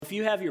if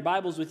you have your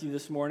Bibles with you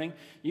this morning,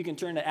 you can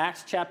turn to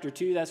Acts chapter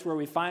 2. That's where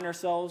we find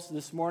ourselves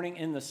this morning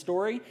in the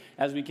story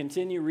as we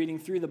continue reading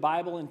through the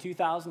Bible in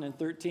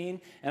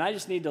 2013. And I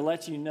just need to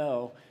let you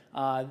know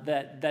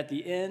that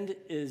the end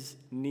is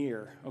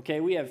near. Okay,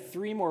 we have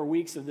 3 more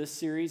weeks of this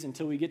series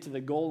until we get to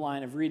the goal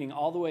line of reading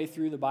all the way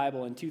through the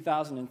Bible in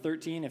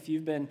 2013. If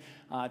you've been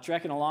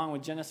trekking along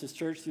with Genesis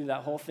Church through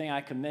that whole thing,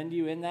 I commend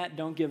you in that.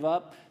 Don't give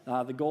up.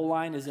 The goal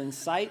line is in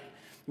sight.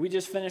 We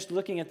just finished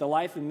looking at the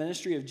life and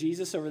ministry of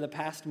Jesus over the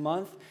past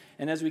month.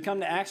 And as we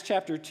come to Acts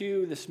chapter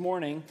 2 this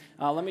morning,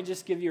 let me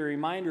just give you a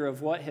reminder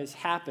of what has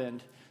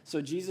happened.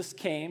 So Jesus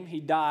came,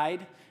 he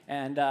died,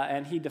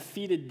 and he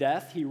defeated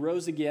death. He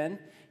rose again,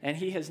 and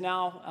he has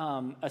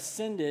now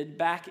ascended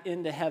back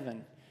into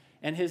heaven.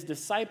 And his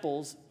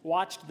disciples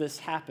watched this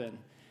happen.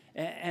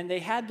 And they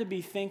had to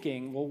be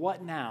thinking, well,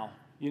 what now?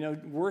 You know,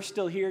 we're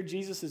still here.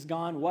 Jesus is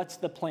gone. What's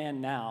the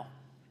plan now?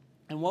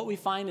 And what we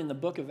find in the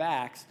book of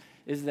Acts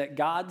is that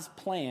God's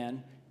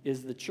plan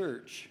is the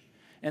church.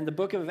 And the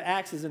book of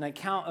Acts is an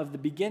account of the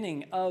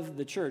beginning of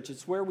the church.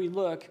 It's where we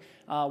look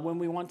when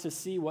we want to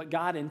see what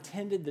God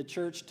intended the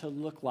church to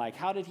look like.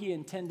 How did he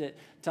intend it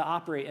to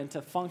operate and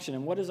to function?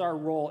 And what is our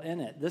role in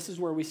it? This is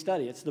where we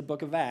study. It's the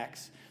book of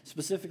Acts,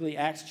 specifically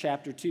Acts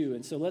chapter 2.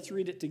 And so let's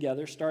read it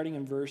together, starting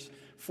in verse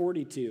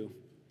 42.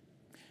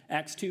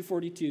 Acts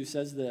 2:42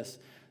 says this: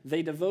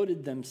 "They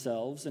devoted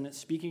themselves," and it's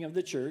speaking of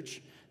the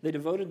church, "they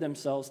devoted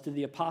themselves to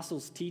the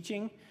apostles'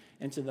 teaching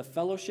and to the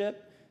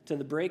fellowship, to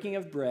the breaking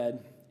of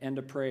bread, and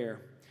to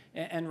prayer."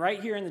 And right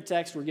here in the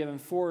text, we're given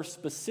 4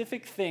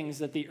 specific things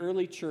that the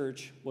early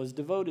church was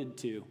devoted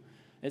to.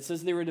 It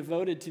says they were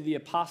devoted to the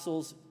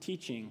apostles'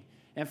 teaching.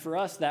 And for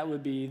us, that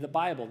would be the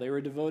Bible. They were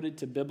devoted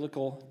to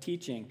biblical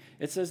teaching.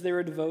 It says they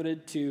were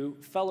devoted to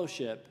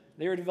fellowship.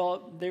 They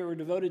were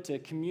devoted to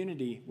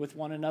community with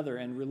one another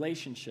and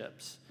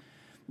relationships.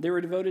 They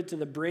were devoted to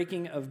the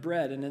breaking of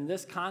bread. And in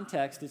this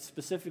context, it's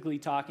specifically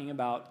talking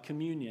about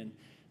communion.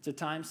 It's a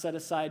time set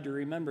aside to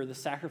remember the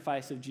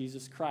sacrifice of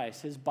Jesus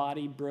Christ, his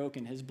body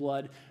broken, his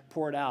blood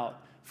poured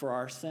out for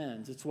our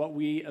sins. It's what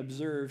we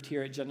observed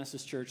here at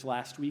Genesis Church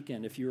last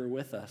weekend, if you were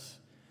with us.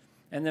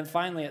 And then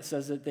finally, it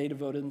says that they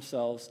devoted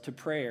themselves to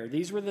prayer.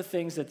 These were the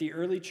things that the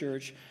early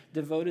church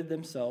devoted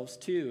themselves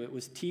to. It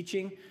was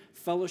teaching,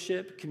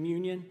 fellowship,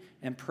 communion,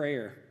 and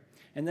prayer.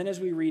 And then as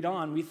we read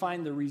on, we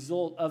find the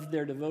result of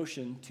their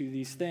devotion to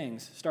these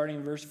things. Starting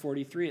in verse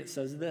 43, it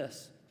says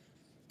this: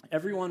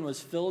 "Everyone was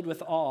filled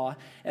with awe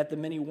at the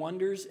many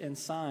wonders and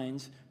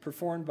signs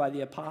performed by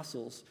the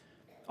apostles.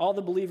 All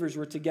the believers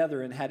were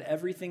together and had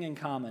everything in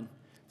common.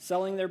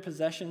 Selling their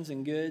possessions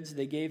and goods,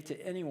 they gave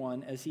to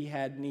anyone as he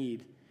had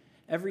need.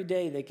 Every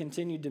day they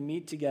continued to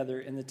meet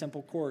together in the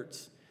temple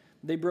courts.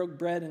 They broke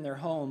bread in their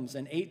homes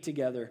and ate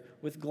together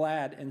with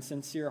glad and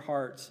sincere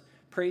hearts,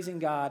 praising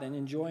God and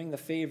enjoying the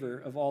favor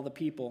of all the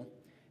people.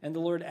 And the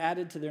Lord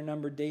added to their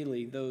number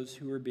daily those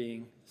who were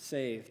being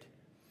saved."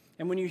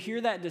 And when you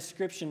hear that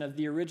description of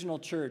the original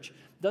church,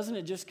 doesn't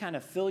it just kind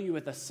of fill you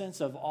with a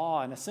sense of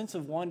awe and a sense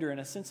of wonder and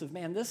a sense of,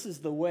 man, this is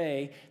the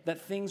way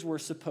that things were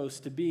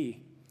supposed to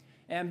be?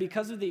 And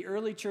because of the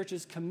early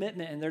church's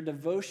commitment and their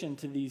devotion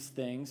to these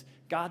things,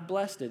 God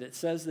blessed it. It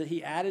says that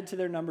he added to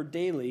their number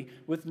daily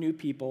with new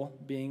people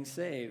being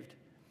saved.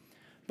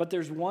 But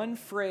there's one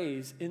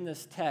phrase in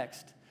this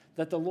text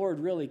that the Lord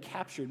really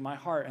captured my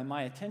heart and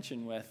my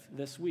attention with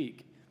this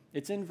week.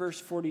 It's in verse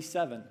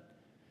 47.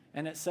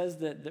 And it says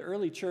that the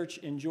early church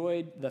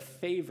enjoyed the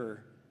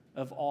favor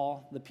of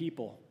all the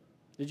people.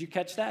 Did you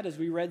catch that as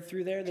we read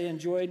through there? They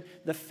enjoyed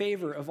the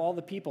favor of all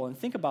the people. And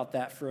think about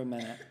that for a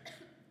minute.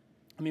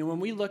 I mean, when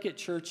we look at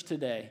church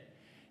today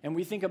and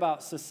we think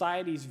about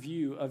society's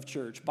view of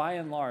church, by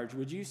and large,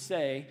 would you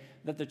say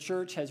that the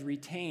church has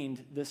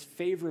retained this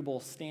favorable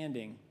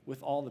standing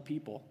with all the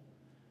people?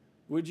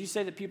 Would you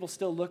say that people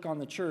still look on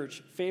the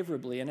church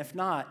favorably? And if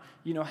not,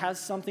 has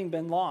something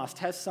been lost?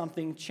 Has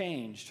something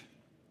changed?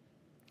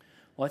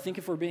 Well, I think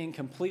if we're being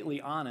completely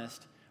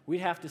honest, we'd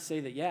have to say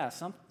that, yeah,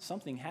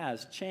 something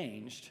has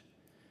changed.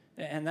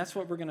 And that's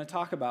what we're going to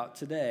talk about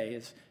today,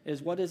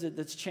 is what is it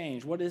that's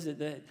changed? What is it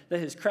that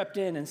has crept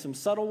in some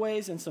subtle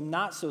ways and some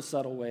not so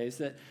subtle ways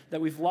that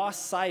we've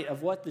lost sight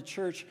of what the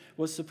church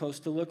was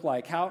supposed to look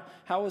like?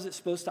 How is it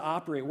supposed to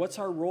operate? What's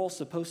our role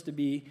supposed to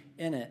be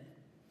in it?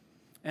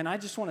 And I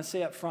just want to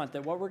say up front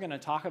that what we're going to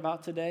talk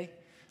about today,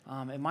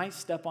 it might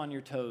step on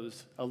your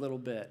toes a little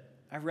bit.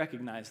 I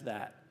recognize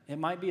that. It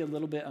might be a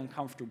little bit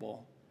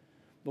uncomfortable.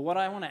 But what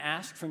I want to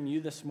ask from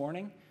you this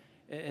morning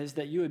is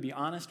that you would be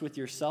honest with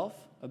yourself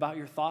about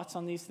your thoughts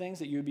on these things,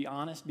 that you would be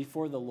honest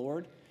before the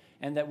Lord,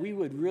 and that we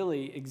would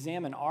really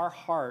examine our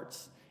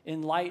hearts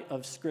in light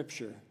of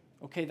Scripture.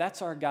 Okay,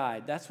 that's our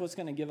guide. That's what's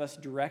going to give us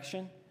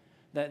direction,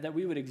 that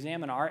we would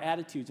examine our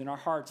attitudes and our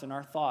hearts and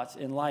our thoughts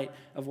in light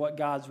of what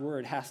God's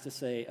Word has to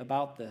say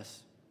about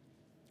this.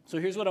 So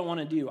here's what I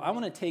want to do. I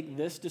want to take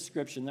this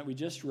description that we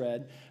just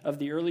read of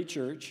the early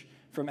church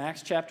from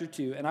Acts chapter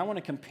 2, and I want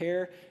to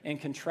compare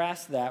and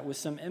contrast that with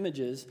some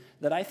images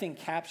that I think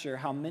capture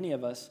how many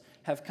of us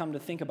have come to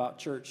think about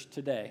church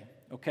today,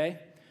 okay?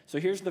 So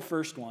here's the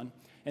first one.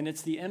 and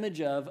it's the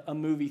image of a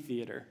movie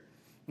theater.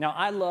 Now,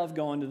 I love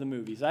going to the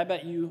movies. I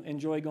bet you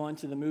enjoy going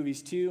to the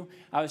movies too.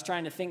 I was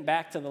trying to think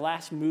back to the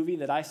last movie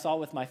that I saw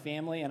with my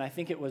family, and I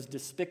think it was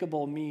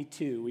Despicable Me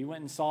 2. We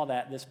went and saw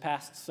that this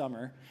past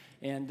summer.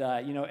 And,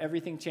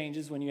 everything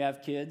changes when you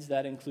have kids.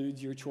 That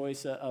includes your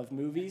choice of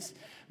movies.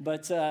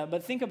 But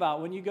think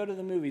about when you go to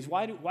the movies,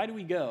 why do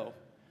we go?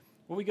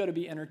 Well, we go to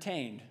be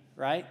entertained,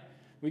 right?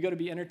 We go to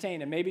be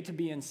entertained and maybe to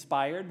be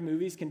inspired.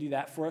 Movies can do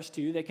that for us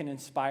too. They can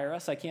inspire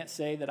us. I can't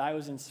say that I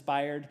was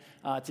inspired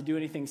to do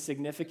anything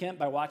significant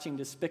by watching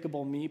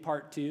Despicable Me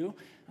Part 2,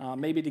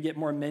 maybe to get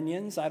more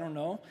minions, I don't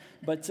know.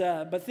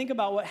 But think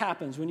about what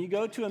happens when you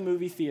go to a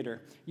movie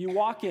theater. You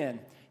walk in,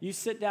 you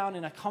sit down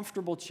in a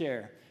comfortable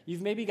chair.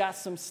 You've maybe got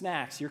some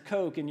snacks, your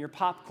Coke and your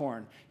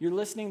popcorn. You're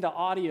listening to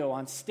audio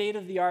on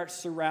state-of-the-art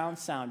surround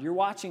sound. You're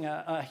watching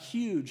a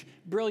huge,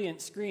 brilliant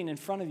screen in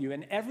front of you,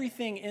 and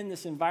everything in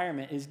this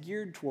environment is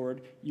geared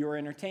toward your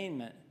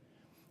entertainment.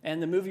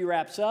 And the movie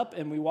wraps up,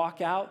 and we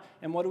walk out,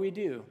 and what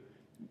do?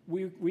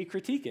 We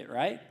critique it,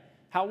 right?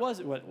 How was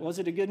it? Was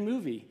it a good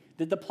movie?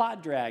 Did the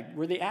plot drag?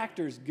 Were the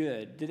actors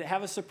good? Did it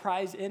have a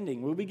surprise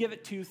ending? Will we give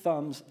it 2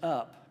 thumbs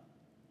up?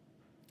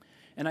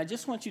 And I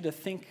just want you to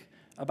think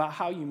about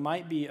how you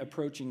might be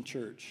approaching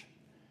church.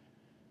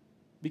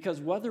 Because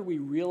whether we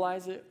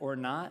realize it or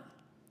not,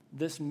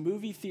 this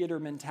movie theater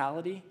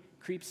mentality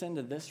creeps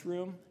into this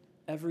room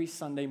every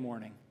Sunday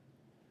morning,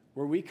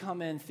 where we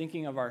come in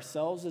thinking of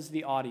ourselves as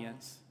the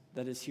audience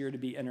that is here to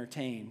be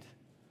entertained.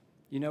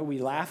 We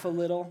laugh a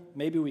little,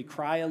 maybe we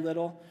cry a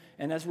little,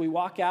 and as we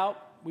walk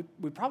out,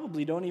 we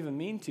probably don't even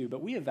mean to,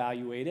 but we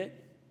evaluate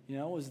it.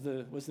 Was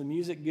the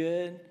music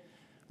good?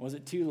 Was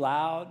it too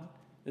loud?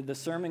 Did the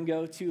sermon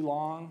go too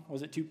long?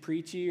 Was it too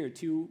preachy or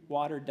too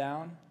watered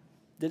down?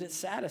 Did it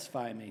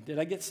satisfy me? Did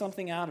I get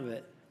something out of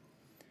it?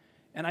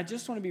 And I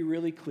just want to be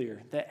really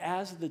clear that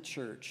as the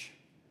church,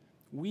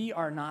 we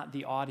are not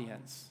the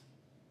audience.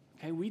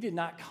 Okay, we did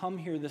not come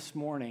here this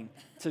morning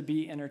to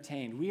be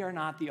entertained. We are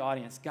not the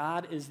audience.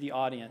 God is the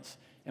audience,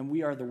 and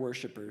we are the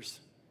worshipers.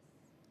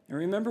 And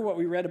remember what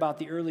we read about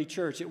the early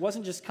church. It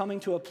wasn't just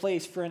coming to a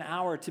place for an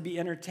hour to be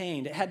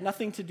entertained. It had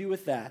nothing to do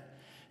with that.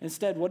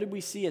 Instead, what did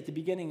we see at the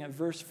beginning of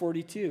verse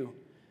 42?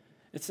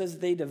 It says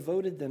they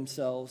devoted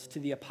themselves to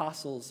the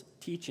apostles'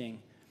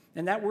 teaching.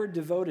 And that word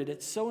devoted,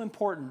 it's so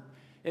important.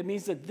 It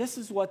means that this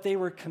is what they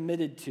were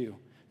committed to.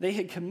 They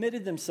had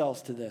committed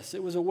themselves to this.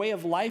 It was a way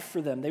of life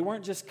for them. They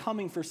weren't just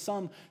coming for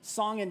some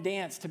song and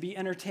dance to be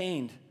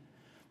entertained.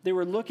 They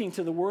were looking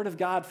to the Word of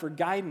God for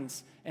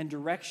guidance and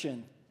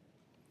direction.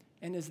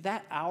 And is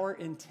that our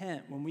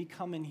intent when we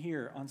come in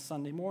here on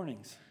Sunday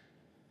mornings?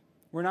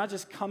 We're not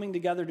just coming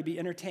together to be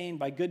entertained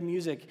by good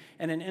music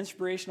and an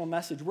inspirational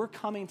message. We're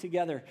coming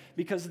together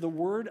because the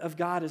Word of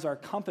God is our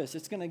compass.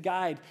 It's going to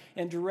guide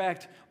and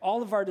direct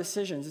all of our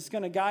decisions. It's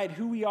going to guide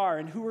who we are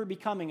and who we're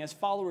becoming as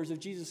followers of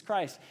Jesus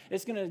Christ.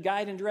 It's going to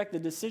guide and direct the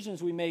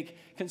decisions we make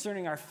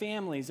concerning our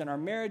families and our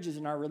marriages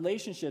and our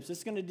relationships.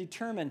 It's going to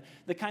determine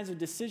the kinds of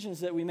decisions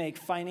that we make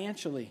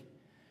financially.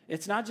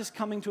 It's not just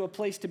coming to a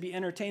place to be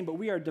entertained, but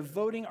we are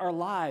devoting our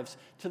lives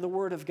to the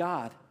Word of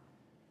God.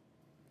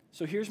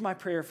 So here's my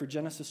prayer for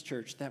Genesis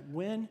Church, that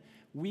when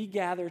we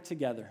gather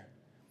together,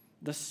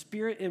 the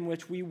spirit in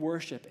which we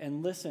worship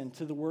and listen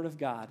to the Word of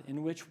God,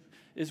 in which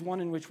is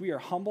one in which we are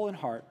humble in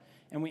heart,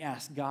 and we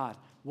ask God,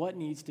 what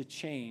needs to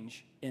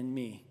change in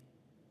me?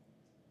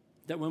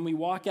 That when we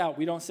walk out,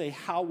 we don't say,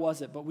 how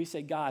was it? But we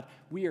say, God,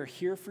 we are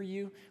here for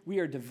you. We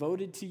are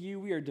devoted to you.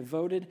 We are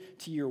devoted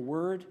to your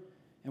Word,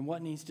 and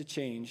what needs to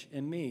change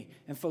in me?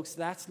 And folks,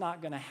 that's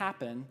not going to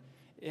happen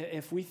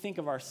if we think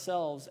of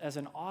ourselves as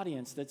an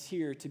audience that's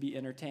here to be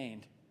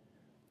entertained.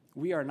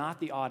 We are not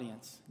the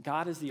audience.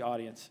 God is the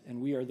audience,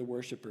 and we are the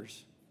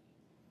worshipers.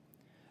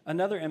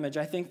 Another image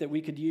I think that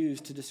we could use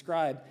to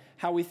describe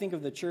how we think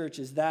of the church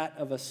is that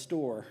of a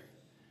store.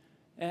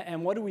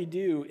 And what do we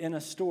do in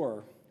a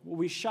store? Well,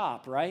 we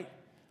shop, right?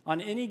 On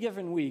any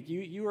given week,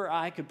 you or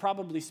I could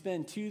probably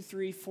spend 2,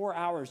 3, 4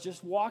 hours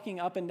just walking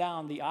up and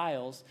down the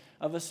aisles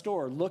of a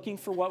store looking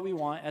for what we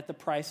want at the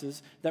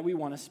prices that we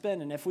want to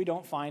spend. And if we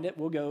don't find it,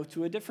 we'll go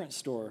to a different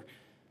store.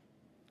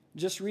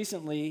 Just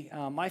recently,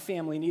 my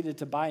family needed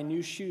to buy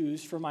new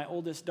shoes for my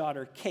oldest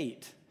daughter,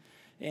 Kate.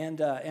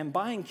 And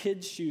buying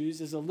kids' shoes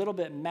is a little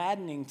bit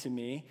maddening to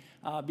me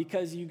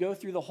because you go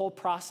through the whole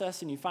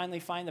process and you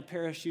finally find the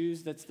pair of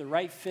shoes that's the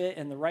right fit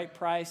and the right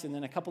price, and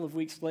then a couple of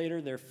weeks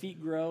later, their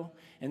feet grow,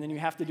 and then you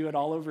have to do it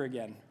all over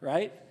again,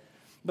 right?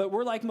 But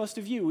we're like most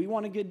of you. We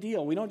want a good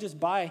deal. We don't just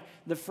buy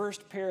the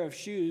first pair of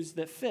shoes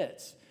that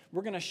fits.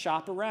 We're going to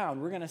shop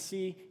around. We're going to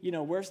see,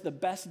 where's the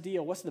best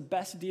deal? What's the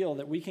best deal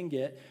that we can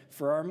get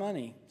for our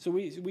money? So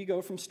we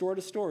go from store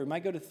to store. We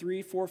might go to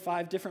 3, 4,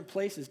 5 different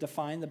places to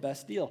find the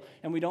best deal.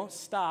 And we don't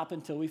stop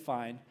until we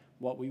find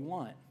what we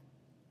want.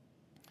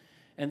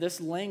 And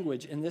this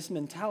language and this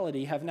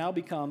mentality have now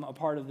become a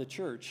part of the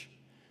church.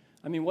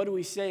 I mean, what do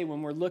we say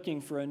when we're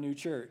looking for a new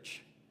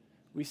church?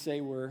 We say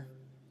we're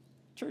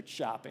church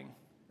shopping,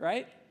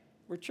 right?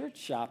 We're church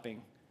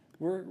shopping.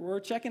 we're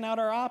checking out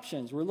our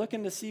options. We're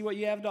looking to see what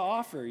you have to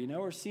offer.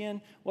 We're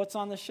seeing what's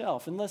on the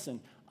shelf. And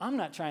listen, I'm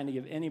not trying to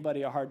give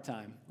anybody a hard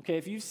time. Okay,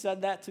 if you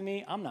said that to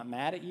me, I'm not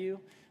mad at you.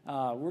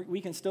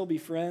 We can still be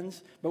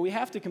friends, but we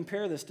have to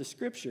compare this to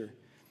Scripture.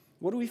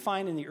 What do we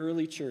find in the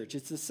early church?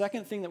 It's the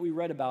second thing that we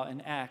read about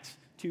in Acts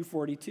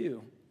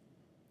 2:42.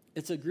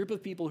 It's a group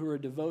of people who are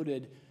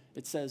devoted,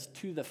 it says,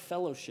 to the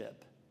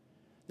fellowship.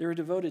 They're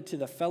devoted to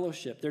the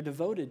fellowship. They're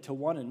devoted to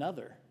one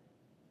another.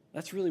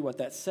 That's really what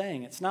that's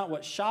saying. It's not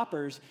what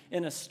shoppers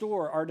in a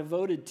store are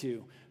devoted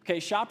to. Okay,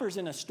 shoppers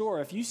in a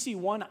store, if you see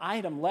one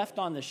item left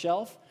on the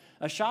shelf,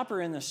 a shopper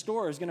in the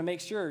store is going to make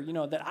sure,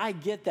 that I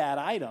get that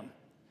item.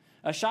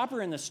 A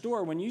shopper in the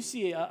store, when you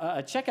see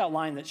a checkout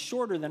line that's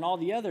shorter than all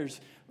the others,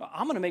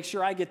 I'm going to make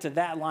sure I get to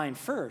that line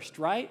first,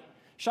 right?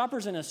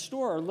 Shoppers in a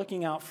store are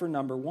looking out for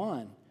number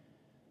one.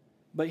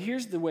 But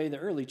here's the way the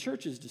early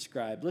church is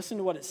described. Listen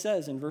to what it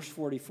says in verse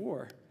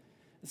 44.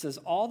 It says,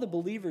 all the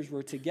believers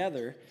were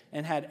together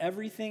and had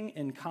everything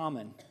in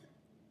common.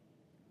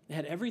 They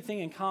had everything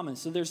in common.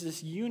 So there's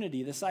this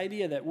unity, this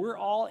idea that we're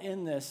all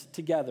in this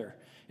together.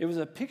 It was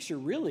a picture,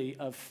 really,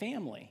 of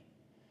family.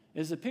 It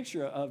was a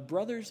picture of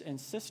brothers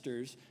and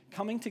sisters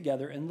coming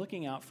together and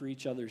looking out for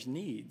each other's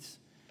needs.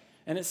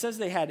 And it says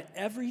they had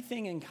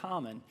everything in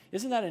common.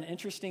 Isn't that an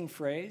interesting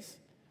phrase?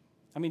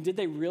 I mean, did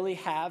they really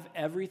have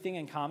everything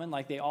in common?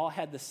 Like they all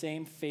had the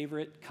same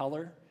favorite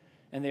color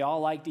and they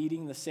all liked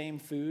eating the same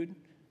food?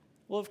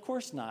 Well, of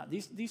course not.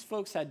 These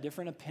folks had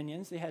different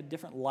opinions. They had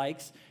different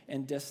likes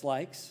and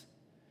dislikes.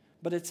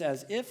 But it's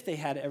as if they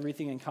had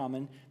everything in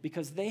common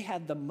because they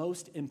had the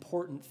most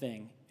important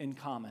thing in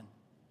common.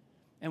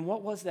 And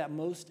what was that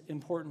most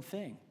important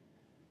thing?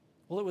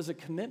 Well, it was a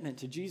commitment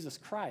to Jesus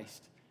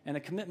Christ and a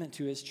commitment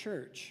to his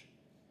church.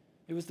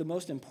 It was the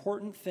most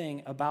important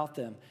thing about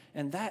them.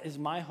 And that is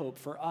my hope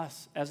for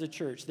us as a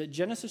church, that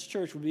Genesis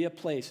Church would be a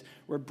place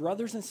where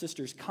brothers and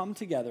sisters come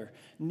together,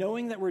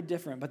 knowing that we're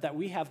different, but that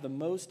we have the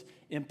most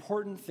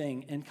important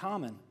thing in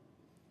common.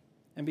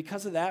 And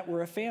because of that,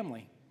 we're a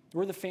family.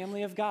 We're the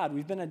family of God.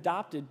 We've been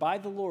adopted by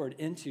the Lord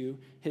into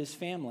his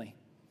family.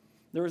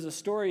 There was a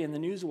story in the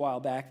news a while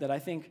back that I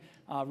think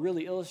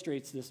really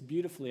illustrates this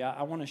beautifully.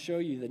 I want to show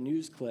you the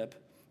news clip.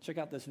 Check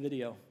out this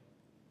video.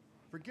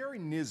 For Gary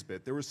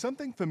Nisbet, there was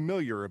something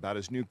familiar about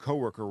his new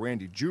coworker,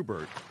 Randy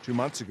Joubert. 2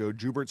 months ago,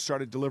 Joubert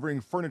started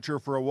delivering furniture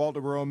for a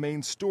Waldoboro,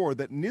 Maine store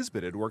that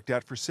Nisbet had worked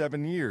at for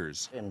 7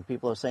 years. And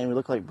people are saying we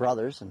look like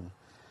brothers,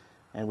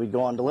 and we'd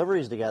go on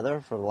deliveries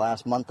together for the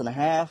last month and a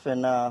half,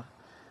 and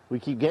we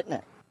keep getting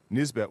it.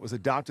 Nisbet was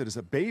adopted as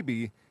a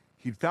baby.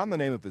 He'd found the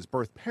name of his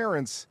birth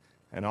parents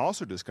and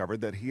also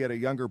discovered that he had a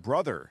younger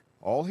brother.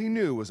 All he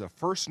knew was a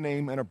first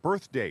name and a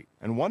birth date.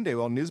 And one day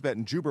while Nisbet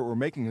and Joubert were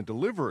making a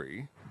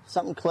delivery,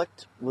 something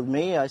clicked with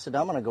me. I said,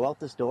 I'm going to go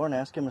out this door and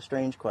ask him a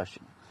strange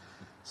question.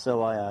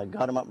 So I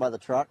got him up by the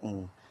truck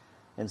and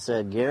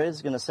said, Gary,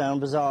 it's going to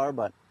sound bizarre,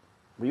 but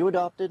were you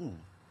adopted? And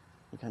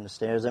he kind of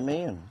stares at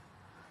me and,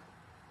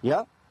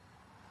 yep.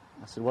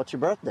 I said, what's your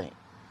birth date?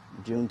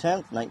 June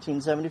 10th,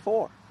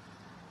 1974.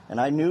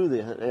 And I knew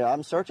that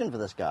I'm searching for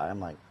this guy.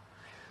 I'm like,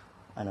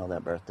 I know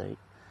that birth date.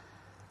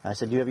 I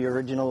said, do you have your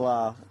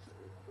original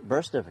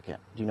birth certificate?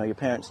 Do you know your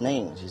parents'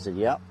 names? He said,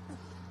 yep.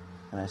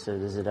 And I said,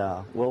 is it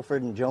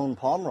Wilfred and Joan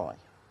Pomeroy?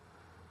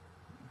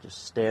 He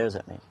just stares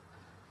at me.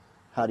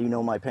 How do you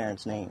know my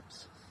parents'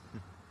 names?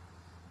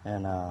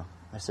 And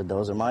I said,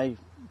 those are my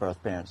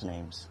birth parents'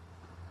 names.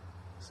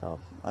 So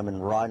I've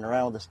been riding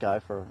around with this guy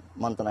for a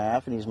month and a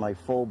half, and he's my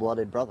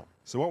full-blooded brother.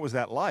 So what was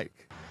that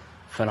like?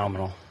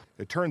 Phenomenal.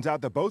 It turns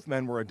out that both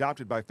men were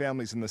adopted by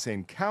families in the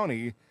same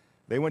county.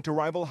 They went to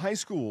rival high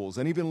schools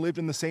and even lived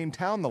in the same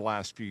town the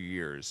last few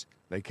years.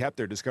 They kept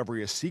their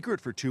discovery a secret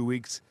for 2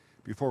 weeks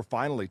before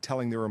finally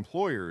telling their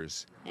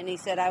employers. And he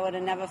said, I would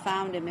have never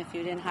found him if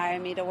you didn't hire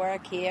me to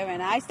work here.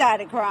 And I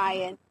started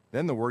crying.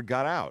 Then the word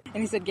got out.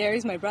 And he said,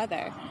 Gary's my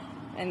brother.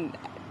 And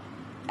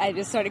I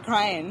just started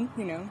crying,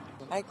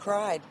 I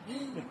cried.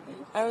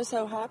 I was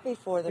so happy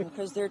for them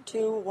because they're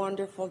two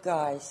wonderful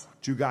guys.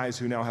 Two guys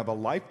who now have a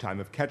lifetime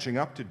of catching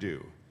up to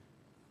do.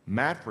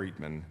 Matt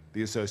Friedman,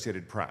 The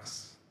Associated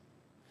Press.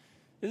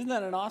 Isn't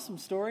that an awesome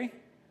story?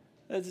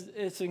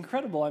 It's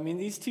incredible. I mean,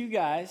 these two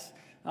guys,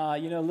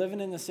 living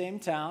in the same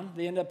town.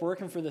 They end up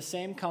working for the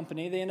same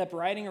company. They end up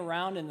riding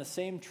around in the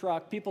same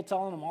truck. People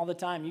telling them all the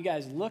time, you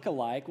guys look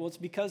alike. Well, it's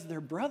because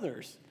they're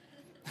brothers.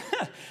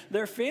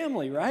 They're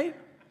family, right?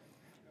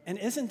 And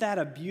isn't that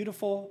a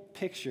beautiful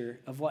picture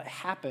of what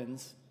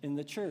happens in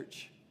the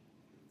church?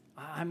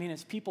 I mean,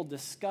 it's people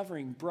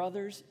discovering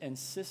brothers and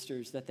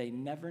sisters that they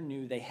never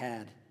knew they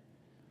had.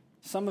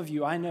 Some of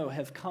you, I know,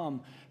 have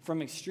come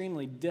from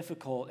extremely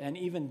difficult and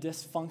even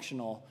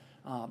dysfunctional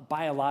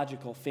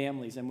biological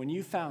families. And when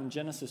you found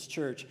Genesis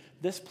Church,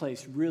 this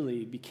place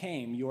really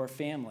became your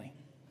family.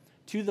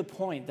 To the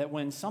point that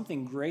when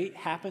something great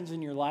happens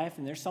in your life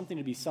and there's something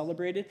to be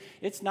celebrated,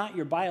 it's not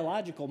your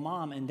biological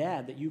mom and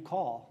dad that you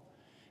call.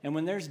 And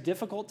when there's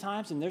difficult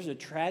times and there's a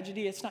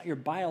tragedy, it's not your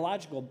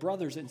biological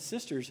brothers and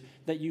sisters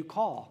that you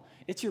call.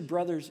 It's your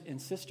brothers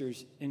and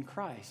sisters in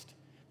Christ.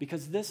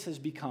 because this has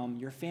become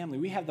your family.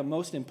 We have the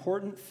most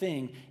important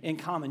thing in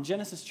common.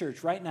 Genesis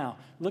Church, right now,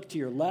 look to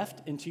your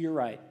left and to your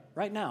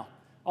right now,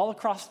 all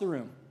across the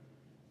room.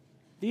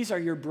 These are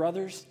your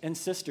brothers and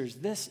sisters.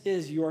 This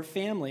is your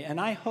family.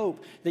 And I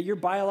hope that your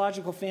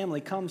biological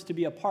family comes to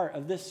be a part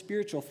of this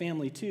spiritual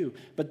family too.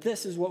 But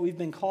this is what we've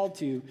been called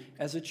to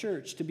as a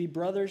church, to be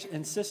brothers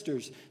and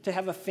sisters, to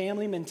have a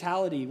family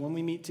mentality when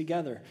we meet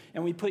together.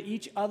 And we put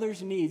each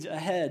other's needs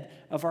ahead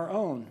of our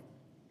own.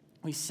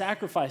 We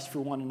sacrifice for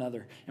one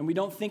another. And we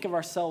don't think of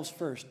ourselves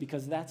first,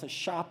 because that's a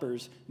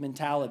shopper's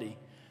mentality.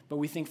 But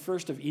we think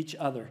first of each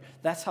other.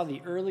 That's how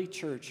the early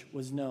church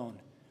was known.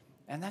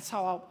 And that's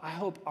how I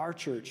hope our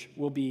church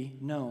will be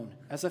known,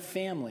 as a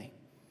family.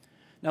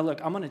 Now look,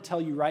 I'm going to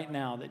tell you right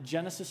now that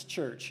Genesis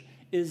Church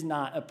is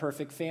not a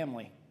perfect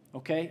family,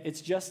 okay?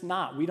 It's just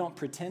not. We don't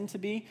pretend to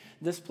be.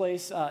 This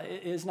place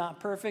is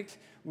not perfect.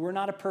 We're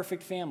not a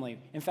perfect family.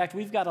 In fact,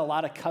 we've got a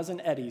lot of Cousin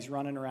Eddies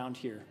running around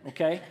here,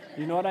 okay?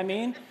 You know what I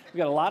mean? We've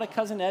got a lot of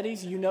Cousin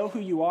Eddies. You know who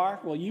you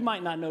are. Well, you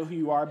might not know who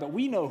you are, but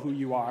we know who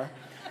you are.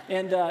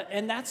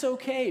 And that's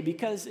okay,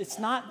 because it's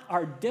not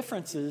our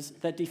differences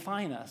that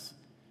define us.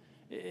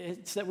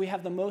 It's that we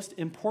have the most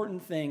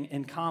important thing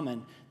in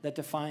common that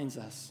defines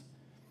us.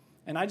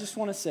 And I just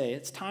want to say,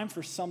 it's time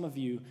for some of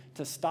you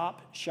to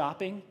stop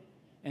shopping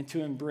and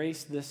to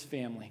embrace this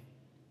family.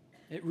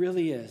 It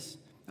really is.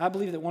 I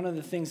believe that one of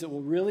the things that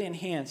will really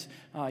enhance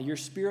your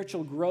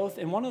spiritual growth,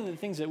 and one of the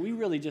things that we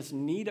really just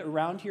need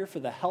around here for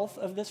the health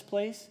of this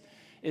place,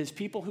 is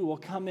people who will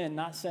come in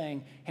not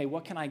saying, hey,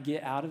 what can I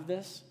get out of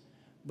this?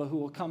 But who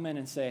will come in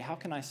and say, how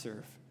can I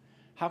serve?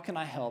 How can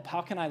I help?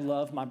 How can I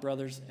love my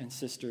brothers and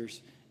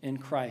sisters in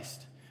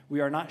Christ?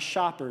 We are not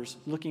shoppers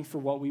looking for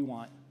what we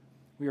want.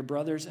 We are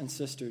brothers and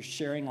sisters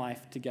sharing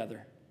life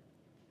together.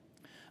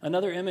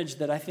 Another image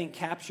that I think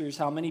captures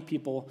how many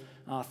people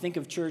think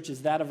of church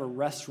is that of a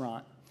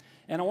restaurant.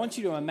 And I want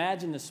you to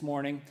imagine this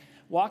morning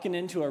walking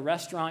into a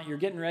restaurant, you're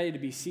getting ready to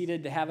be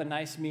seated to have a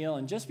nice meal,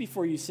 and just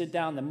before you sit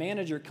down, the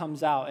manager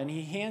comes out and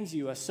he hands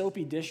you a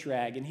soapy dish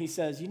rag, and he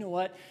says, you know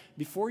what,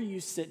 before you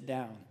sit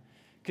down,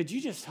 could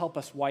you just help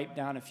us wipe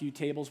down a few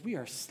tables? We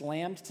are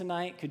slammed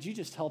tonight. Could you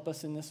just help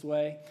us in this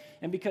way?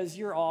 And because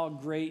you're all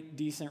great,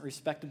 decent,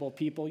 respectable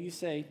people, you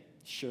say,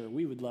 sure,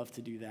 we would love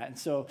to do that. And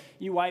so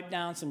you wipe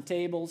down some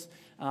tables,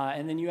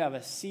 and then you have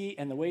a seat,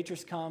 and the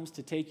waitress comes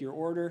to take your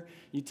order.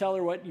 You tell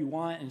her what you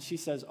want, and she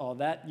says, oh,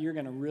 that you're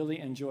going to really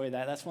enjoy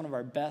that. That's one of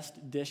our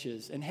best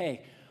dishes. And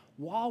hey,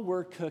 while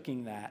we're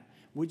cooking that,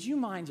 would you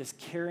mind just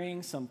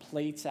carrying some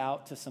plates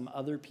out to some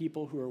other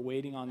people who are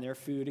waiting on their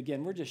food?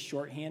 Again, we're just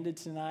shorthanded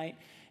tonight.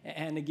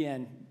 And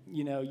again,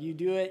 you know, you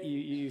do it,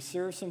 you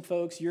serve some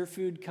folks, your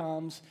food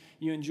comes,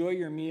 you enjoy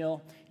your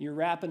meal, you're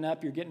wrapping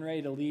up, you're getting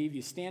ready to leave,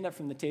 you stand up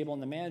from the table,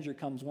 and the manager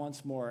comes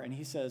once more, and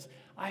he says,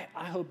 I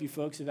hope you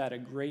folks have had a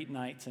great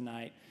night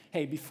tonight.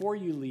 Hey, before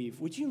you leave,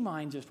 would you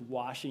mind just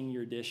washing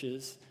your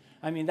dishes?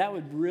 I mean, that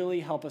would really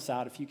help us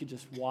out if you could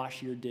just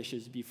wash your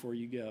dishes before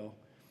you go.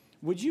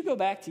 Would you go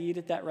back to eat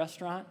at that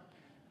restaurant?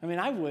 I mean,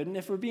 I wouldn't,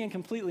 if we're being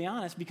completely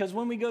honest, because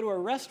when we go to a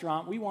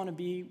restaurant, we want to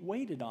be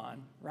waited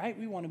on, right?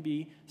 We want to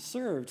be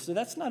served. So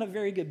that's not a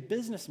very good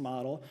business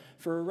model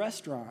for a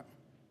restaurant.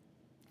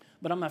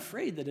 But I'm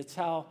afraid that it's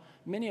how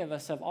many of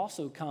us have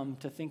also come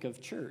to think of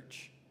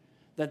church,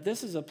 that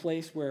this is a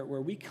place where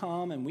we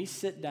come and we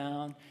sit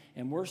down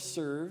and we're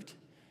served.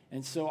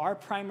 And so our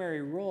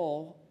primary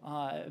role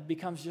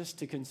becomes just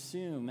to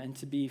consume and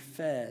to be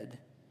fed.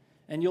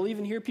 And you'll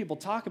even hear people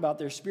talk about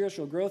their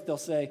spiritual growth. They'll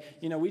say,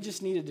 you know, we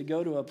just needed to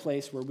go to a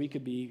place where we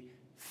could be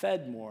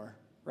fed more,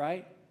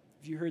 right?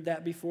 Have you heard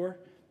that before?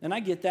 And I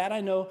get that.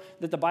 I know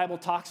that the Bible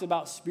talks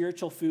about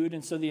spiritual food,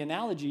 and so the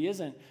analogy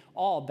isn't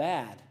all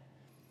bad.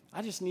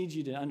 I just need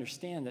you to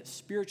understand that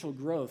spiritual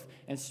growth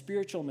and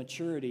spiritual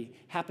maturity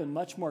happen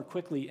much more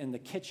quickly in the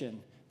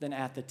kitchen than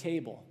at the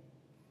table.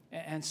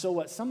 And so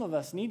what some of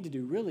us need to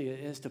do really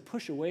is to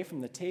push away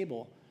from the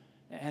table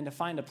and to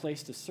find a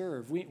place to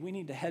serve. We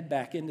need to head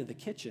back into the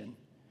kitchen.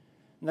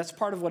 And that's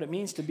part of what it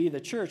means to be the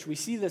church. We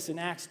see this in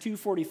Acts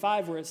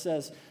 2:45 where it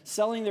says,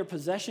 selling their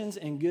possessions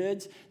and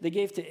goods, they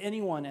gave to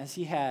anyone as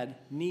he had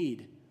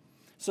need.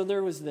 So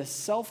there was this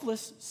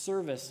selfless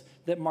service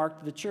that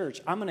marked the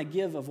church. I'm going to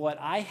give of what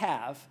I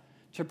have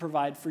to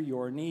provide for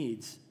your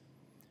needs.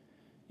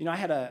 You know, I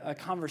had a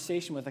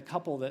conversation with a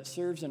couple that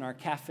serves in our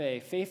cafe,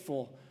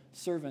 faithful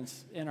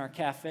servants in our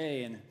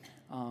cafe, and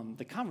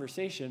the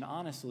conversation,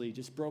 honestly,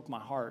 just broke my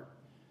heart.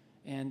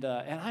 And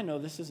I know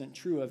this isn't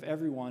true of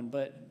everyone,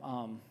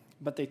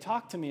 but they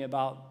talked to me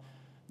about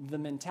the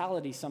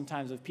mentality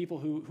sometimes of people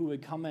who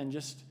would come in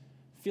just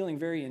feeling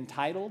very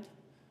entitled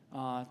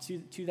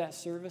to that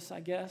service, I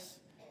guess.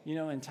 You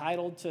know,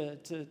 entitled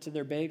to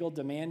their bagel,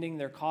 demanding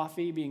their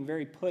coffee, being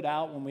very put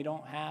out when we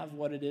don't have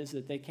what it is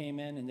that they came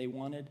in and they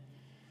wanted.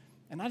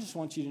 And I just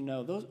want you to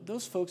know,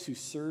 those folks who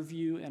serve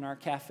you in our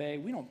cafe,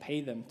 we don't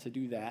pay them to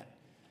do that.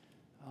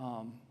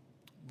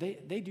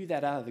 They do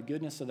that out of the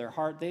goodness of their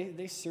heart.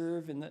 They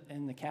serve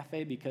in the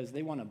cafe because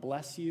they want to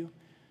bless you.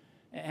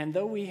 And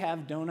though we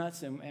have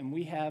donuts and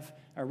we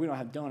don't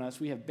have donuts,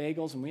 we have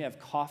bagels and we have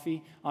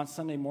coffee on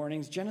Sunday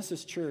mornings,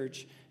 Genesis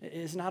Church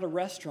is not a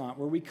restaurant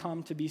where we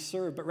come to be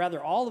served, but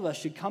rather all of us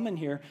should come in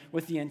here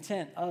with the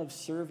intent of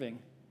serving.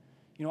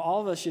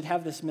 All of us should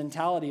have this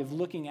mentality of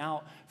looking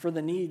out for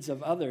the needs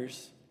of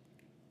others.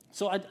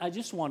 So I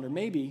just wonder,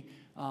 maybe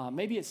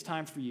it's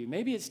time for you.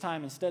 Maybe it's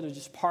time, instead of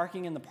just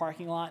parking in the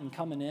parking lot and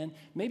coming in,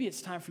 maybe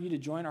it's time for you to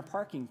join our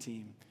parking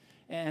team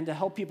and to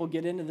help people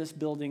get into this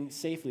building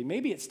safely.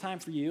 Maybe it's time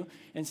for you,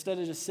 instead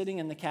of just sitting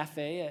in the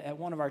cafe at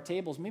one of our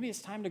tables, maybe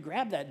it's time to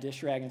grab that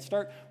dish rag and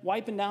start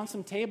wiping down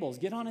some tables.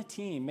 Get on a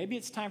team. Maybe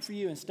it's time for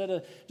you, instead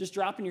of just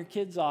dropping your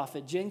kids off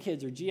at Gen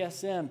Kids or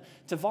GSM,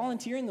 to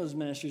volunteer in those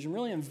ministries and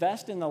really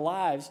invest in the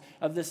lives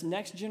of this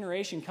next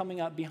generation coming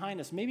up behind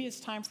us. Maybe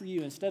it's time for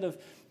you, instead of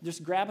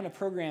just grabbing a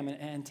program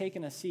and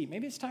taking a seat,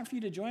 maybe it's time for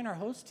you to join our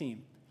host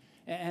team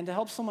and to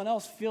help someone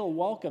else feel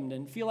welcomed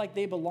and feel like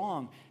they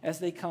belong as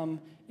they come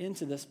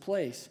into this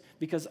place.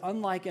 Because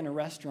unlike in a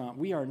restaurant,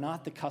 we are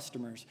not the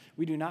customers.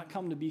 We do not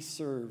come to be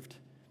served.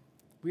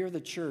 We are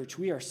the church.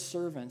 We are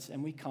servants,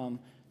 and we come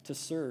to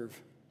serve.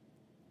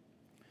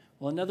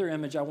 Well, another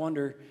image I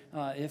wonder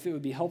if it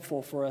would be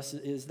helpful for us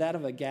is that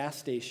of a gas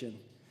station.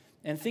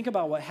 And think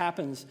about what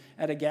happens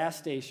at a gas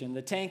station.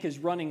 The tank is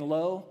running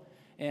low,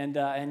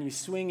 and you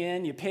swing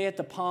in, you pay at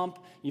the pump,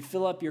 you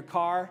fill up your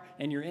car,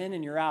 and you're in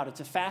and you're out. It's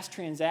a fast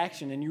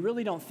transaction, and you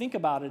really don't think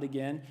about it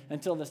again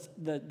until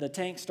the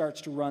tank starts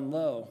to run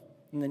low,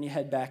 and then you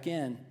head back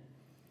in.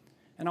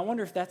 And I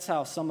wonder if that's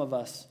how some of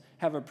us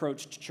have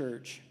approached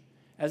church,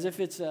 as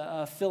if it's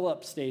a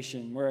fill-up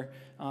station where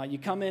you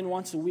come in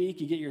once a week,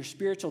 you get your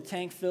spiritual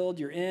tank filled,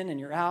 you're in and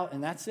you're out,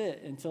 and that's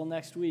it until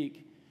next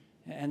week,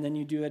 and then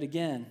you do it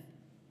again.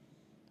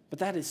 But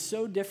that is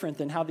so different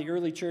than how the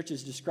early church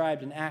is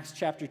described in Acts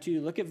chapter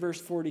 2. Look at verse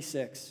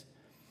 46.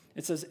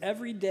 It says,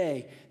 every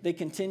day they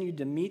continued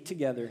to meet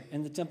together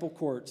in the temple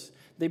courts.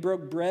 They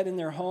broke bread in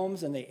their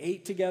homes, and they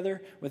ate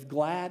together with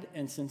glad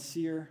and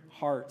sincere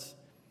hearts.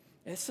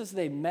 It says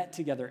they met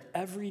together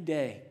every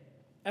day.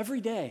 Every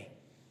day.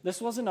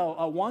 This wasn't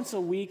a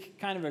once-a-week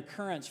kind of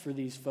occurrence for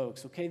these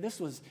folks, okay? This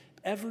was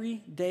every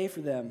day for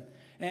them.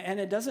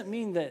 And it doesn't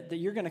mean that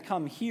you're going to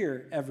come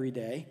here every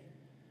day,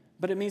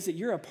 but it means that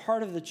you're a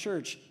part of the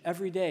church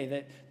every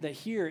day, that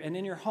here and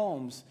in your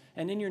homes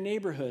and in your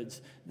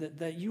neighborhoods,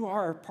 that you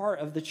are a part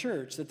of the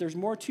church, that there's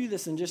more to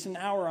this than just an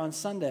hour on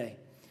Sunday.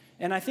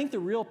 And I think the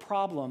real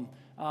problem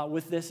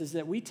with this is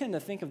that we tend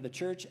to think of the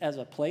church as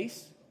a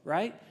place,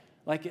 right?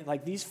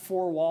 Like these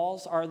four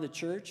walls are the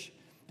church.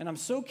 And I'm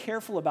so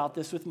careful about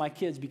this with my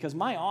kids because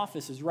my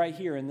office is right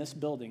here in this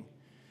building.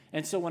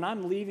 And so when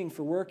I'm leaving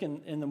for work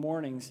in the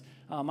mornings,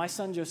 my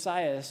son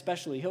Josiah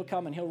especially, he'll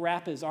come and he'll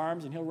wrap his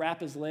arms and he'll wrap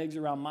his legs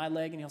around my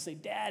leg and he'll say,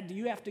 Dad, do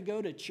you have to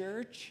go to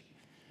church?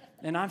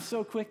 And I'm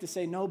so quick to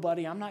say, no,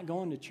 buddy, I'm not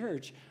going to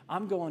church.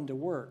 I'm going to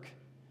work.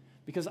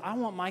 Because I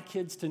want my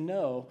kids to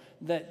know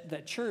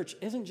that church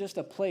isn't just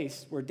a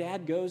place where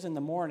Dad goes in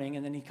the morning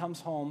and then he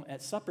comes home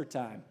at supper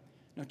time.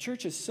 No,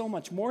 church is so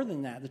much more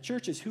than that. The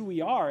church is who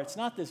we are. It's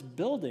not this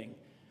building.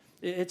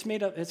 It's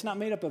not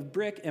made up of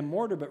brick and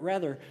mortar, but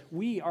rather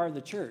we are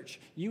the church.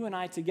 You and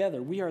I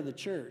together, we are the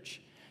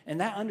church. And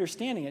that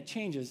understanding, it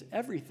changes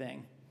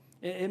everything.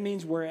 It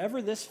means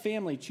wherever this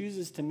family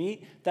chooses to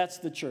meet, that's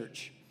the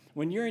church.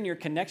 When you're in your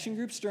connection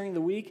groups during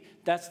the week,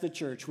 that's the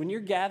church. When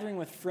you're gathering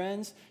with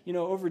friends,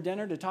 over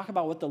dinner to talk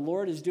about what the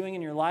Lord is doing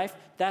in your life,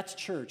 that's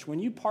church. When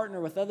you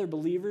partner with other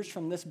believers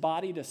from this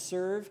body to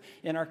serve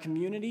in our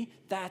community,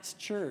 that's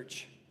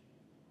church.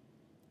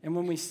 And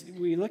when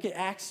we look at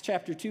Acts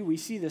chapter 2, we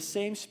see the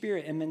same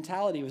spirit and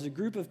mentality. It was a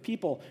group of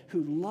people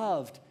who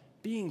loved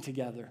being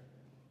together.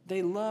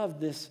 They loved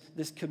this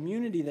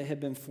community that had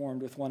been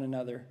formed with one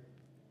another.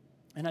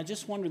 And I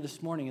just wonder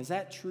this morning, is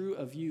that true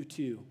of you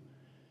too?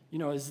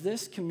 Is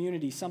this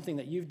community something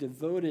that you've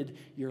devoted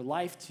your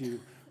life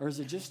to, or is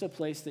it just a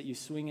place that you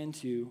swing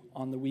into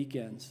on the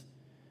weekends?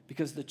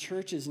 Because the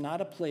church is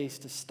not a place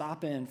to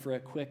stop in for a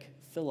quick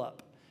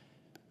fill-up.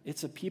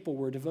 It's a people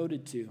we're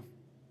devoted to.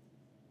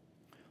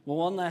 Well,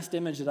 one last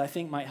image that I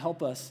think might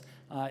help us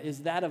is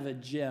that of a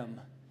gym.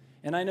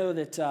 And I know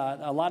that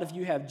a lot of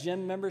you have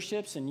gym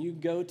memberships and you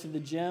go to the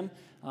gym.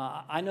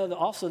 I know that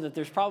also that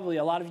there's probably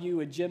a lot of you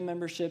with gym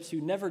memberships who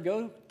never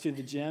go to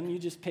the gym. You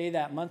just pay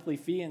that monthly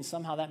fee and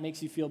somehow that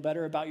makes you feel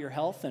better about your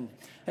health. And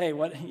hey,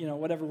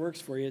 whatever works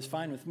for you is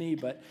fine with me.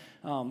 But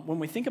when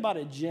we think about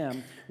a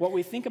gym, what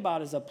we think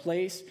about is a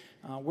place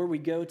where we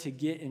go to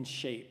get in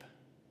shape.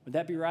 Would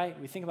that be right?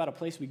 We think about a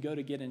place we go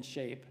to get in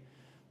shape.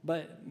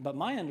 But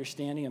my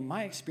understanding and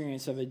my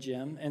experience of a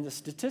gym, and the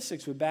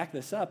statistics would back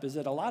this up, is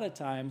that a lot of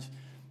times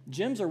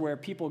gyms are where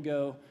people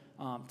go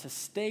to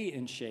stay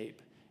in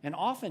shape. And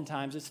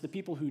oftentimes it's the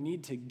people who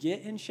need to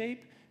get in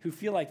shape who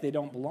feel like they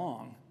don't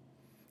belong.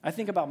 I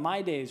think about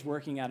my days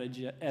working at a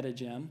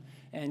gym,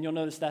 and you'll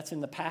notice that's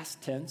in the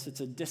past tense. It's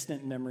a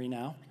distant memory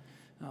now.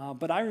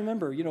 But I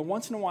remember,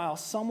 once in a while,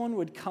 someone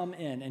would come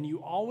in, and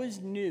you always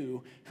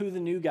knew who the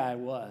new guy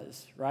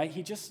was, right?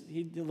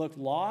 He looked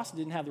lost,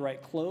 didn't have the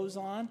right clothes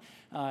on.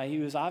 He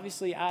was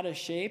obviously out of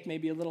shape,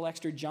 maybe a little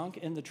extra junk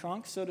in the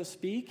trunk, so to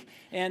speak.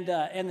 And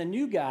the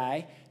new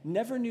guy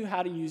never knew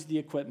how to use the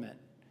equipment,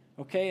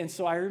 okay? And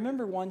so I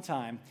remember one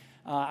time,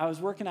 I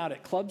was working out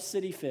at Club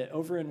City Fit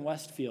over in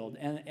Westfield,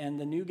 and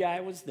the new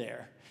guy was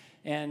there.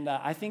 And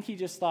I think he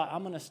just thought,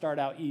 I'm going to start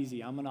out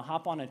easy. I'm going to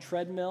hop on a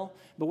treadmill.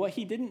 But what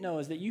he didn't know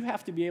is that you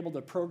have to be able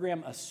to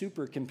program a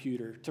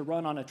supercomputer to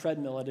run on a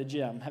treadmill at a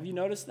gym. Have you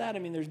noticed that? I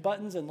mean, there's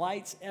buttons and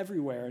lights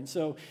everywhere. And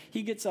so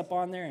he gets up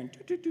on there and,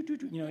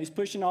 he's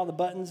pushing all the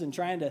buttons and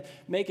trying to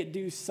make it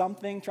do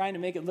something, trying to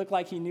make it look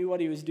like he knew what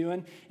he was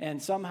doing.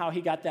 And somehow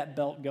he got that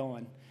belt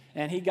going.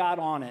 And he got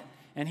on it.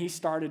 And he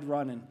started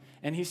running.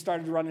 And he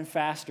started running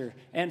faster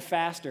and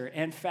faster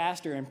and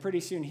faster. And pretty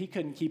soon he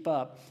couldn't keep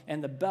up.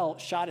 And the belt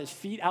shot his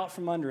feet out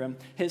from under him.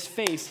 His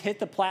face hit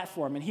the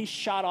platform. And he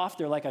shot off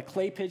there like a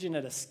clay pigeon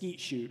at a skeet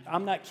shoot.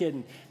 I'm not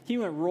kidding. He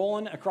went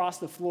rolling across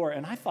the floor.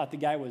 And I thought the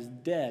guy was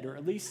dead or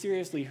at least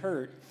seriously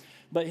hurt.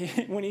 But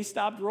when he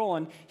stopped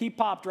rolling, he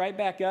popped right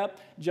back up,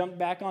 jumped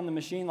back on the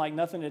machine like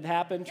nothing had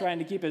happened, trying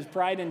to keep his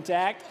pride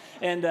intact,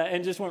 and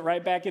just went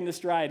right back into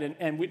stride.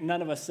 And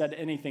none of us said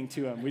anything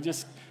to him. We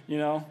just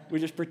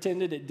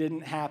pretended it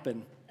didn't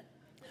happen.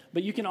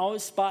 But you can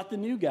always spot the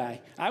new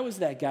guy. I was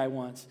that guy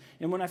once.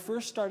 And when I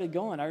first started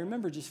going, I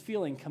remember just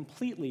feeling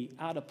completely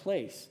out of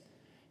place.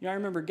 I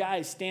remember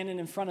guys standing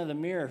in front of the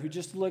mirror who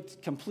just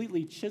looked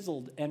completely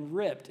chiseled and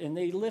ripped, and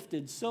they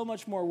lifted so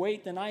much more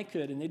weight than I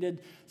could, and they did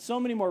so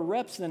many more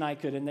reps than I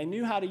could, and they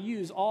knew how to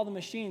use all the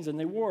machines, and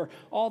they wore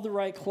all the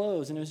right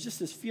clothes, and it was just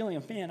this feeling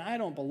of, man, I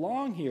don't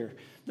belong here.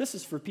 This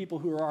is for people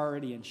who are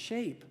already in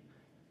shape.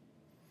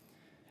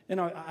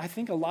 And I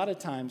think a lot of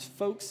times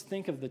folks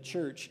think of the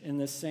church in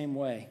this same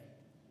way,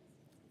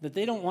 that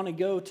they don't want to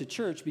go to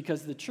church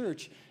because the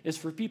church is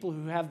for people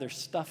who have their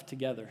stuff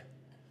together.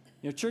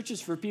 Church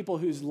is for people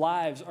whose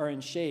lives are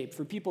in shape,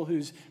 for people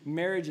whose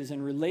marriages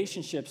and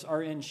relationships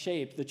are in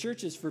shape. The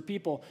church is for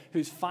people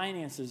whose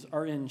finances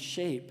are in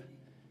shape.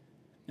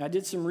 Now, I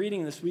did some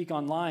reading this week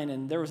online,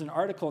 and there was an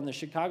article in the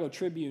Chicago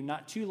Tribune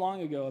not too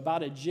long ago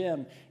about a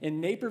gym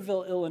in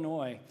Naperville,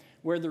 Illinois,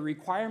 where the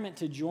requirement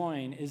to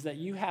join is that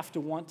you have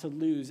to want to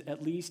lose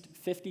at least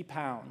 50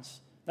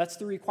 pounds. That's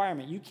the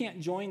requirement. You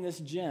can't join this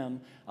gym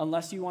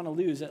unless you want to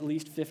lose at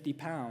least 50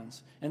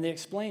 pounds. And they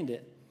explained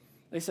it.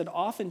 They said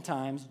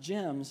oftentimes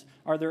gyms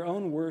are their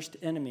own worst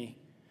enemy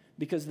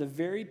because the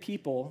very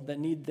people that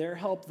need their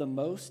help the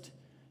most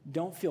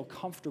don't feel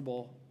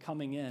comfortable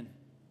coming in.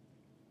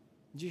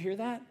 Did you hear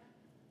that?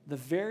 The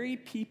very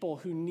people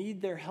who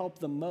need their help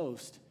the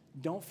most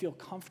don't feel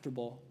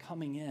comfortable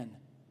coming in.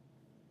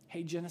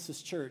 Hey,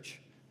 Genesis Church,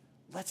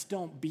 let's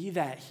don't be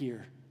that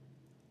here.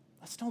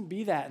 Let's don't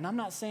be that. And I'm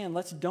not saying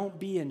let's don't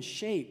be in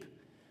shape.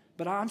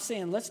 But I'm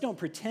saying let's don't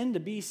pretend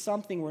to be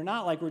something we're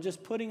not, like we're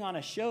just putting on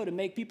a show to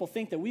make people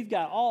think that we've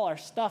got all our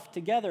stuff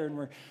together and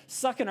we're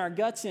sucking our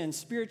guts in,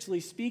 spiritually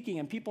speaking,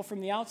 and people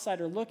from the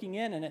outside are looking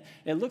in and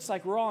it looks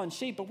like we're all in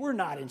shape, but we're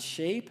not in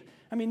shape.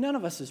 I mean, none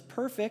of us is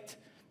perfect.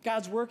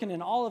 God's working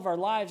in all of our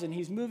lives and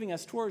he's moving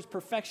us towards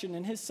perfection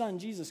in his son,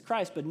 Jesus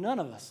Christ, but none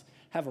of us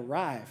have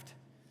arrived.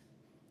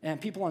 And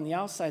people on the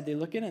outside, they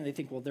look in and they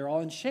think, well, they're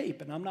all in shape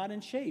and I'm not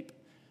in shape,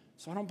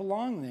 so I don't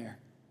belong there.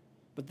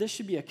 But this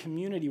should be a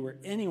community where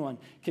anyone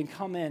can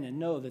come in and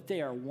know that they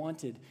are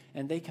wanted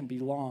and they can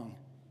belong.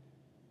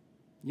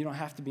 You don't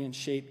have to be in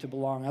shape to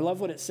belong. I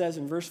love what it says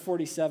in verse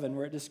 47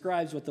 where it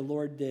describes what the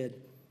Lord did.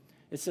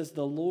 It says,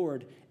 the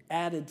Lord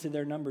added to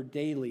their number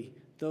daily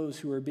those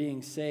who were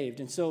being saved.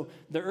 And so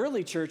the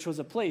early church was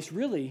a place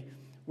really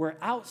where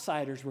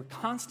outsiders were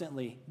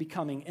constantly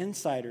becoming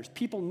insiders.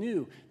 People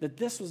knew that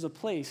this was a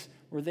place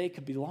where they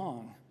could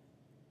belong.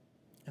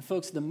 And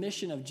folks, the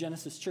mission of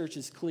Genesis Church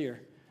is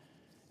clear.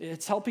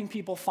 It's helping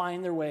people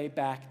find their way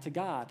back to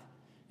God.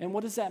 And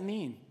what does that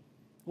mean?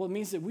 Well, it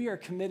means that we are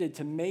committed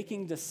to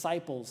making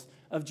disciples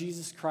of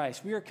Jesus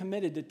Christ. We are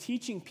committed to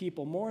teaching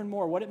people more and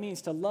more what it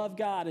means to love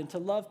God and to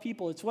love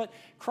people. It's what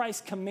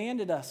Christ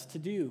commanded us to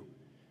do.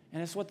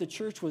 And it's what the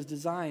church was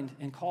designed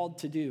and called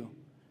to do.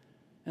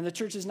 And the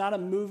church is not a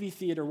movie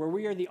theater where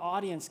we are the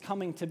audience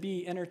coming to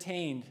be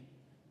entertained.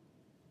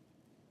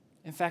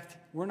 In fact,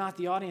 we're not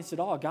the audience at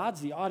all.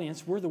 God's the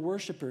audience. We're the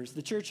worshipers.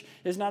 The church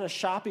is not a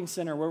shopping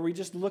center where we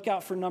just look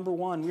out for number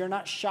one. We are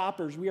not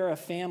shoppers. We are a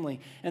family.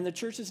 And the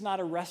church is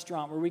not a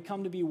restaurant where we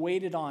come to be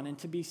waited on and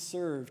to be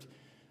served.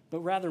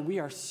 But rather, we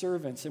are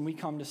servants and we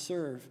come to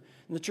serve.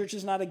 And the church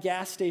is not a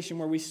gas station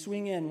where we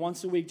swing in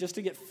once a week just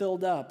to get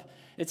filled up.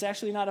 It's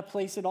actually not a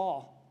place at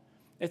all.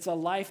 It's a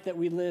life that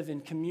we live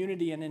in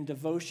community and in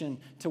devotion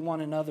to one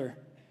another.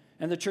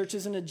 And the church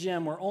isn't a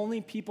gym where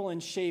only people in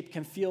shape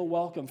can feel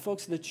welcome.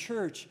 Folks, the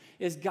church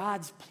is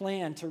God's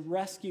plan to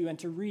rescue and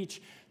to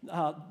reach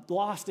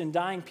lost and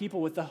dying people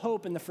with the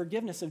hope and the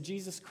forgiveness of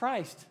Jesus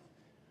Christ.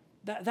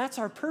 That's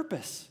our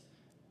purpose.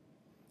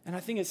 And I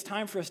think it's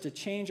time for us to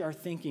change our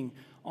thinking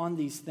on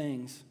these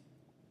things.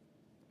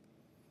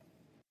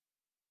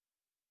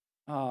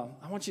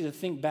 I want you to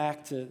think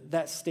back to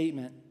that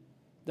statement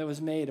that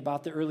was made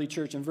about the early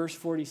church in verse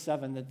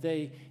 47, that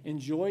they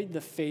enjoyed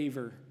the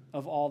favor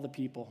of all the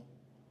people.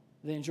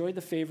 They enjoyed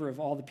the favor of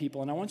all the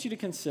people. And I want you to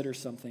consider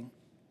something.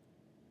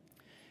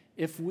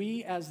 If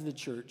we as the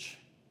church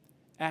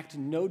act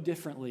no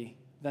differently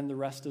than the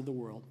rest of the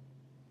world,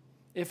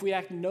 if we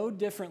act no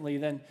differently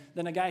than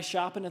a guy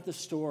shopping at the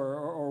store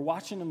or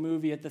watching a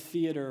movie at the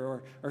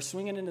theater or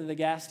swinging into the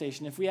gas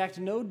station, if we act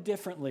no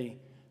differently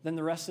than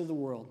the rest of the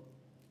world,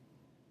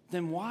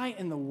 then why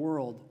in the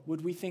world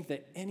would we think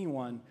that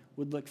anyone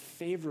would look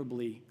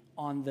favorably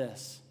on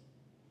this?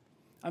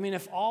 I mean,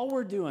 if all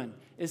we're doing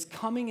is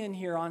coming in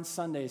here on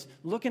Sundays,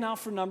 looking out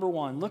for number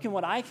one, looking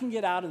what I can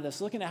get out of this,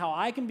 looking at how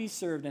I can be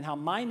served and how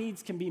my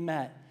needs can be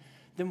met,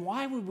 then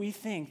why would we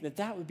think that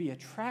that would be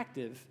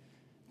attractive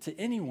to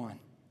anyone?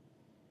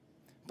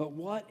 But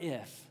what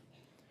if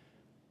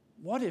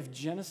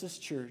Genesis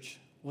Church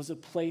was a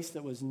place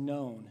that was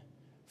known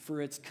for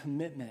its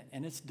commitment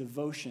and its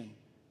devotion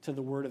to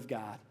the Word of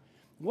God?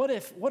 What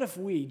if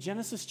we,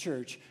 Genesis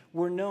Church,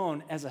 were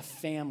known as a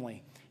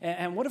family?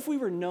 And what if we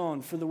were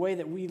known for the way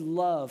that we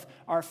love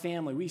our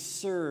family, we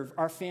serve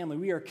our family,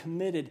 we are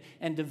committed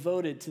and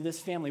devoted to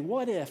this family?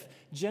 What if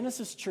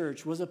Genesis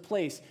Church was a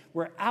place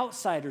where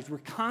outsiders were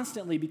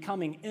constantly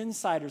becoming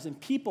insiders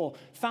and people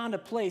found a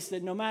place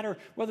that no matter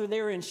whether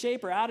they were in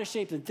shape or out of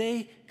shape, that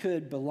they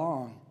could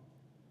belong?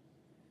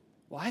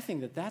 Well, I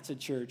think that that's a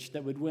church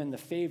that would win the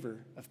favor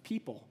of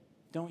people,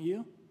 don't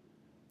you?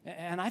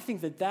 And I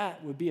think that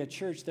that would be a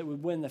church that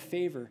would win the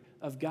favor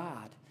of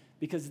God,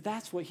 because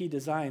that's what he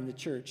designed the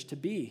church to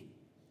be.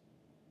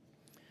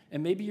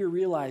 And maybe you're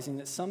realizing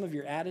that some of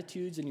your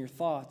attitudes and your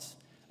thoughts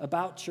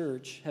about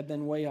church have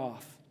been way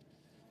off.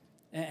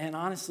 And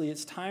honestly,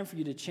 it's time for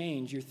you to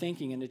change your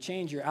thinking and to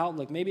change your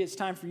outlook. Maybe it's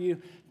time for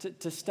you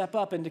to step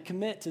up and to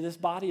commit to this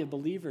body of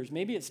believers.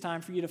 Maybe it's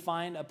time for you to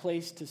find a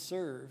place to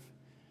serve.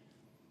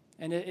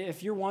 And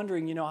if you're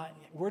wondering,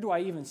 where do I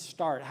even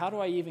start? How do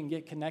I even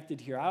get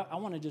connected here? I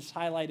want to just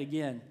highlight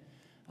again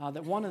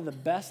that one of the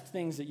best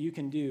things that you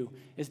can do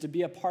is to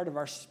be a part of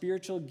our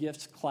spiritual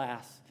gifts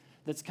class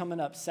that's coming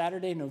up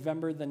Saturday,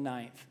 November the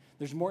 9th.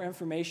 There's more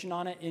information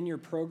on it in your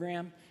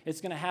program. It's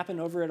going to happen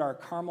over at our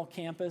Carmel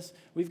campus.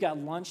 We've got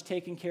lunch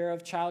taken care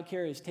of,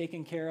 childcare is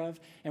taken care of,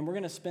 and we're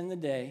going to spend the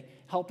day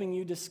helping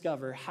you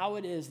discover how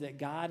it is that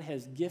God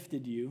has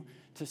gifted you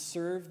to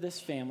serve this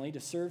family, to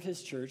serve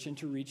his church, and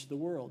to reach the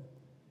world.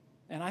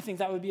 And I think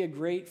that would be a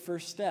great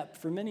first step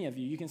for many of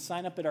you. You can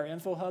sign up at our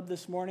info hub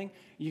this morning.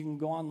 You can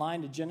go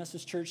online to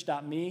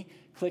genesischurch.me,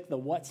 click the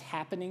What's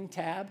Happening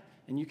tab,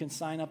 and you can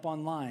sign up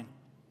online.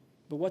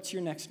 But what's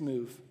your next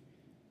move?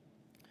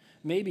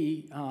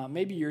 Maybe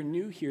you're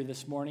new here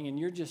this morning and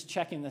you're just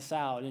checking this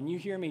out and you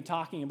hear me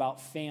talking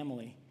about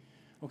family.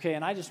 Okay,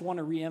 and I just want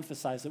to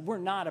reemphasize that we're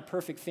not a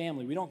perfect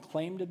family. We don't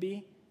claim to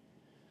be.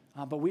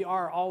 But we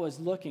are always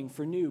looking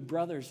for new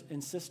brothers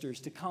and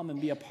sisters to come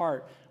and be a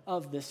part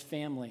of this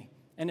family.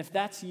 And if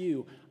that's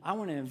you, I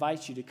want to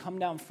invite you to come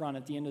down front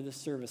at the end of this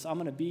service. I'm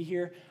going to be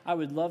here. I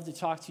would love to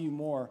talk to you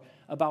more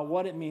about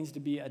what it means to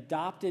be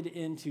adopted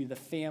into the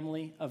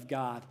family of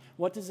God.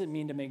 What does it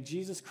mean to make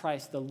Jesus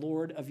Christ the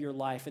Lord of your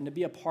life and to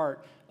be a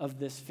part of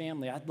this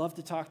family? I'd love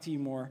to talk to you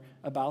more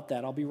about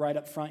that. I'll be right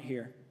up front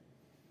here.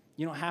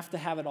 You don't have to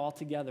have it all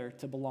together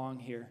to belong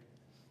here.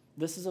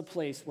 This is a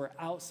place where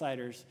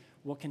outsiders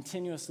will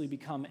continuously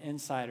become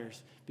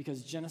insiders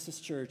because Genesis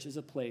Church is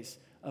a place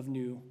of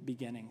new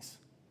beginnings.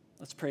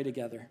 Let's pray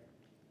together.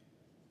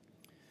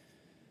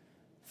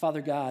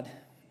 Father God,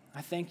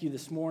 I thank you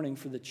this morning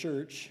for the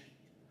church.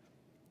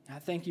 I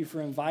thank you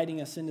for inviting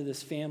us into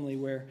this family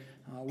where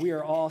we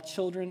are all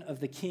children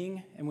of the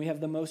King and we have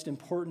the most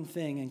important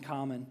thing in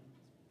common.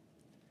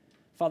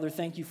 Father,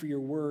 thank you for your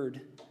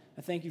word.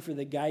 I thank you for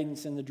the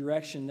guidance and the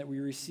direction that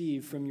we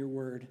receive from your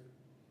word.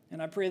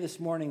 And I pray this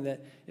morning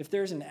that if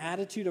there's an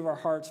attitude of our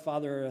hearts,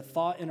 Father, or a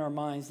thought in our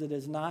minds that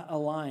is not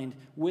aligned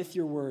with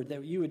your word,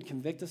 that you would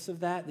convict us of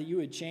that you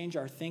would change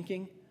our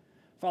thinking.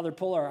 Father,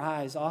 pull our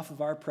eyes off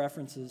of our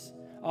preferences,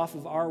 off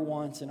of our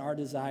wants and our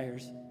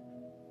desires,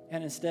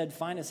 and instead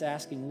find us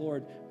asking,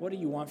 Lord, what do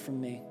you want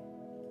from me?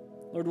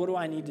 Lord, what do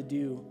I need to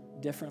do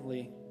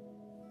differently?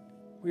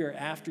 We are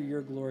after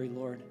your glory,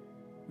 Lord.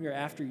 We are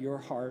after your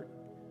heart.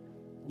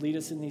 Lead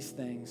us in these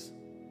things.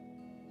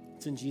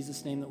 It's in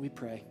Jesus' name that we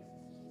pray.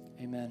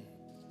 Amen.